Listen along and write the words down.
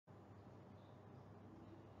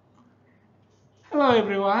Hello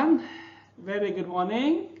everyone, very good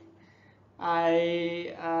morning.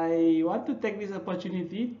 I want to take this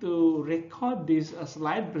opportunity to record this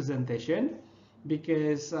slide presentation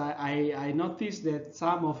because I noticed that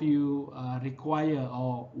some of you require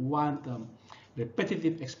or want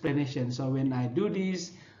repetitive explanation. So when I do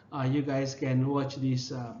this, you guys can watch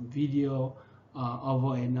this video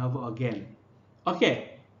over and over again.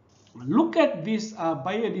 Okay, look at this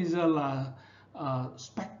biodiesel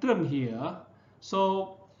spectrum here.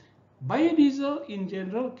 So biodiesel in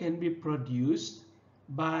general can be produced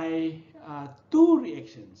by two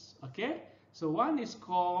reactions. Okay, so one is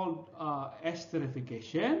called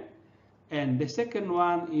esterification, and the second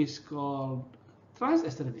one is called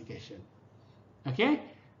transesterification. Okay,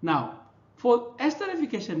 now for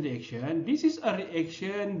esterification reaction, this is a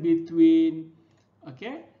reaction between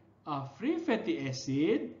free fatty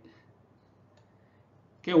acid.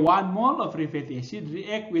 Okay, 1 mole of free fatty acid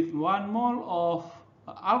react with 1 mole of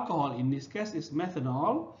alcohol, in this case is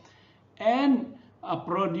methanol, and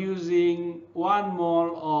producing 1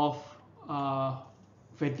 mole of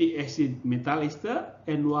fatty acid methyl ester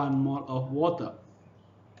and 1 mole of water.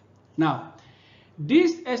 Now,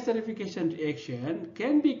 this esterification reaction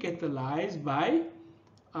can be catalyzed by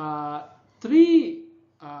three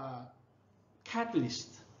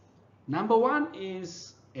catalysts. Number one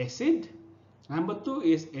is acid, number two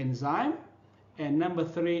is enzyme, and number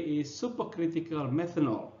three is supercritical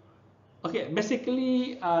methanol. Okay,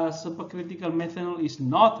 basically supercritical methanol is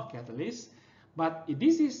not a catalyst, but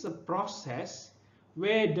this is a process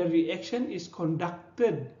where the reaction is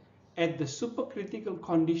conducted at the supercritical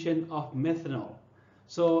condition of methanol.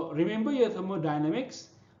 So remember your thermodynamics.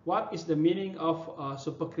 What is the meaning of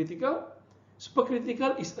supercritical?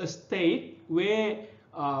 Supercritical is a state where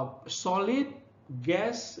solid,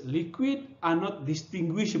 gas, liquid are not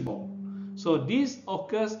distinguishable. So this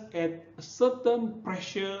occurs at a certain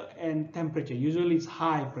pressure and temperature. Usually it's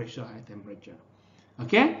high pressure, high temperature.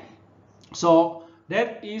 Okay, so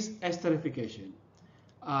that is esterification.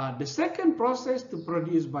 The second process to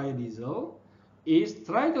produce biodiesel is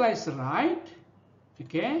triglyceride.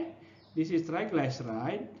 Okay, this is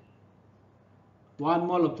triglyceride. 1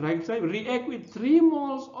 mole of triglyceride react with 3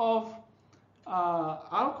 moles of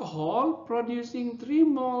alcohol, producing 3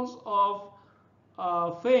 moles of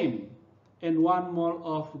FAME and 1 mole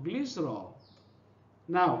of glycerol.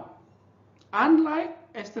 Now,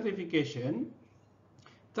 unlike esterification,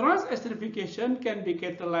 transesterification can be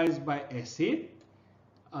catalyzed by acid,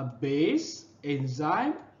 a base,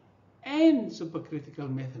 enzyme, and supercritical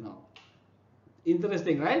methanol.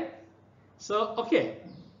 Interesting, right? So, okay.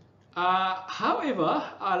 However,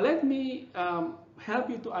 let me help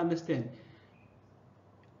you to understand.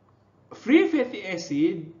 Free fatty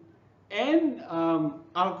acid and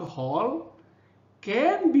alcohol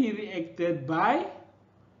can be reacted by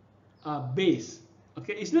base.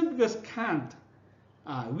 Okay, it's not because can't.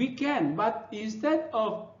 We can, but instead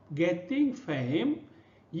of getting FAME,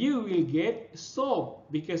 you will get soap,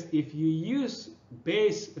 because if you use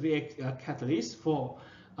base catalyst for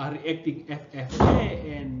reacting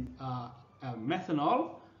FFA and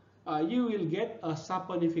methanol, you will get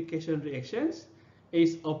saponification reactions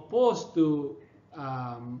as opposed to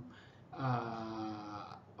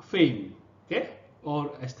FAME, okay, or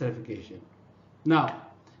esterification. Now,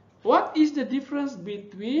 what is the difference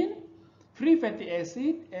between free fatty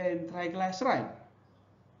acid and triglyceride?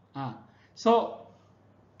 So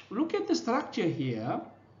look at the structure here.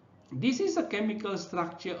 This is a chemical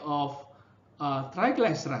structure of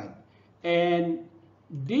triglyceride, and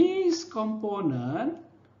this component,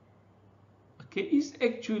 okay, is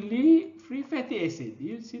actually free fatty acid.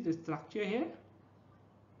 You see the structure here?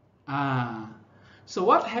 So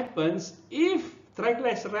what happens if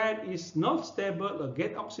triglyceride is not stable or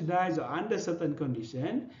get oxidized or under certain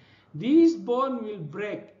condition? This bond will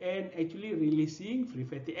break and actually releasing free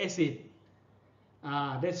fatty acid.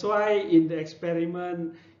 That's why in the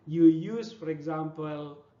experiment you use, for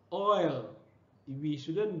example, oil. We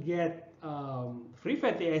shouldn't get free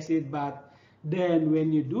fatty acid, but then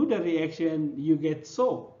when you do the reaction, you get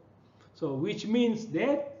soap. So which means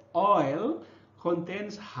that oil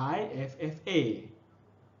contains high FFA.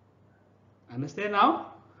 Understand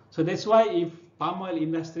now? So that's why if palm oil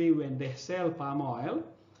industry, when they sell palm oil,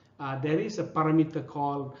 there is a parameter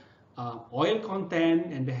called oil content,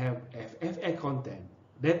 and they have FFA content.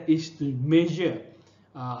 That is to measure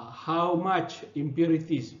how much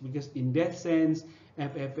impurities, because in that sense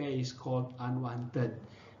FFA is called unwanted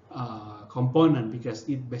component, because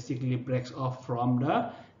it basically breaks off from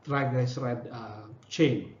the triglyceride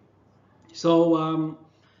chain. So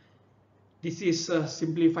this is a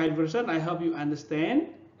simplified version. I hope you understand.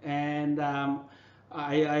 And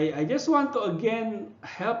I just want to again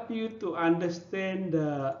help you to understand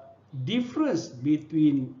the difference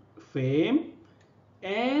between FAME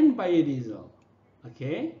and biodiesel.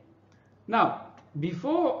 Okay. Now,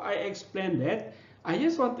 before I explain that, I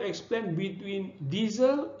just want to explain between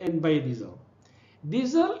diesel and biodiesel.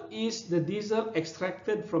 Diesel is the diesel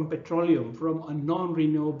extracted from petroleum, from a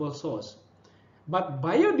non-renewable source. But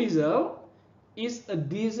biodiesel is a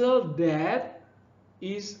diesel that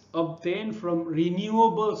is obtained from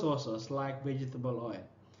renewable sources like vegetable oil.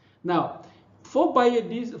 Now, for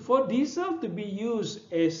biodiesel, for diesel to be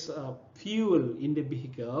used as a fuel in the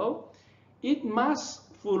vehicle, it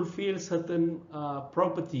must fulfill certain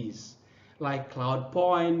properties like cloud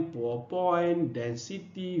point, pour point,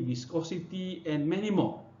 density, viscosity, and many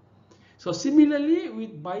more. So similarly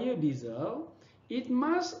with biodiesel, it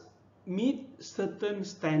must meet certain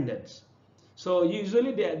standards. So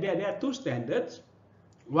usually there are two standards.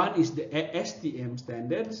 One is the STM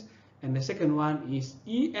standards and the second one is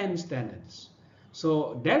EN standards.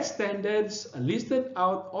 So that standards listed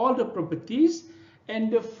out all the properties,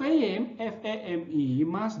 and the FAME, F-A-M-E,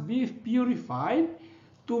 must be purified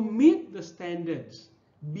to meet the standards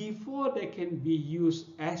before they can be used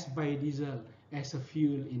as biodiesel as a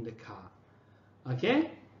fuel in the car.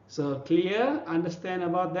 Okay, so clear, understand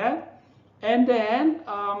about that. And then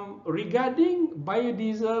regarding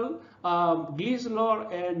biodiesel,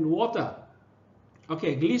 glycerol and water.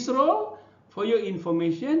 Okay, glycerol, for your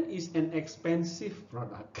information, is an expensive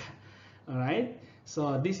product. All right,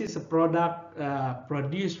 so this is a product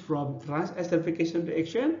produced from transesterification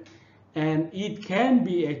reaction, and it can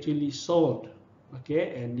be actually sold.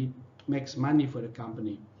 Okay, and it makes money for the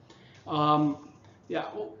company. Yeah,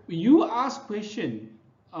 you ask question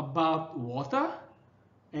about water,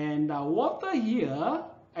 and water here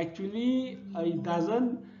actually it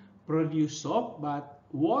doesn't produce soap, but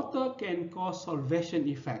water can cause solvation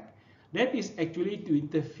effect. That is actually to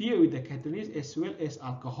interfere with the catalyst as well as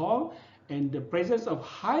alcohol, and the presence of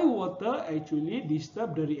high water actually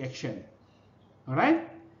disturb the reaction. All right,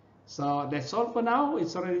 so that's all for now.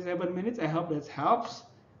 It's already 7 minutes. I hope that helps.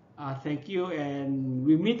 Thank you, and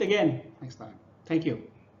we meet again next time. Thank you.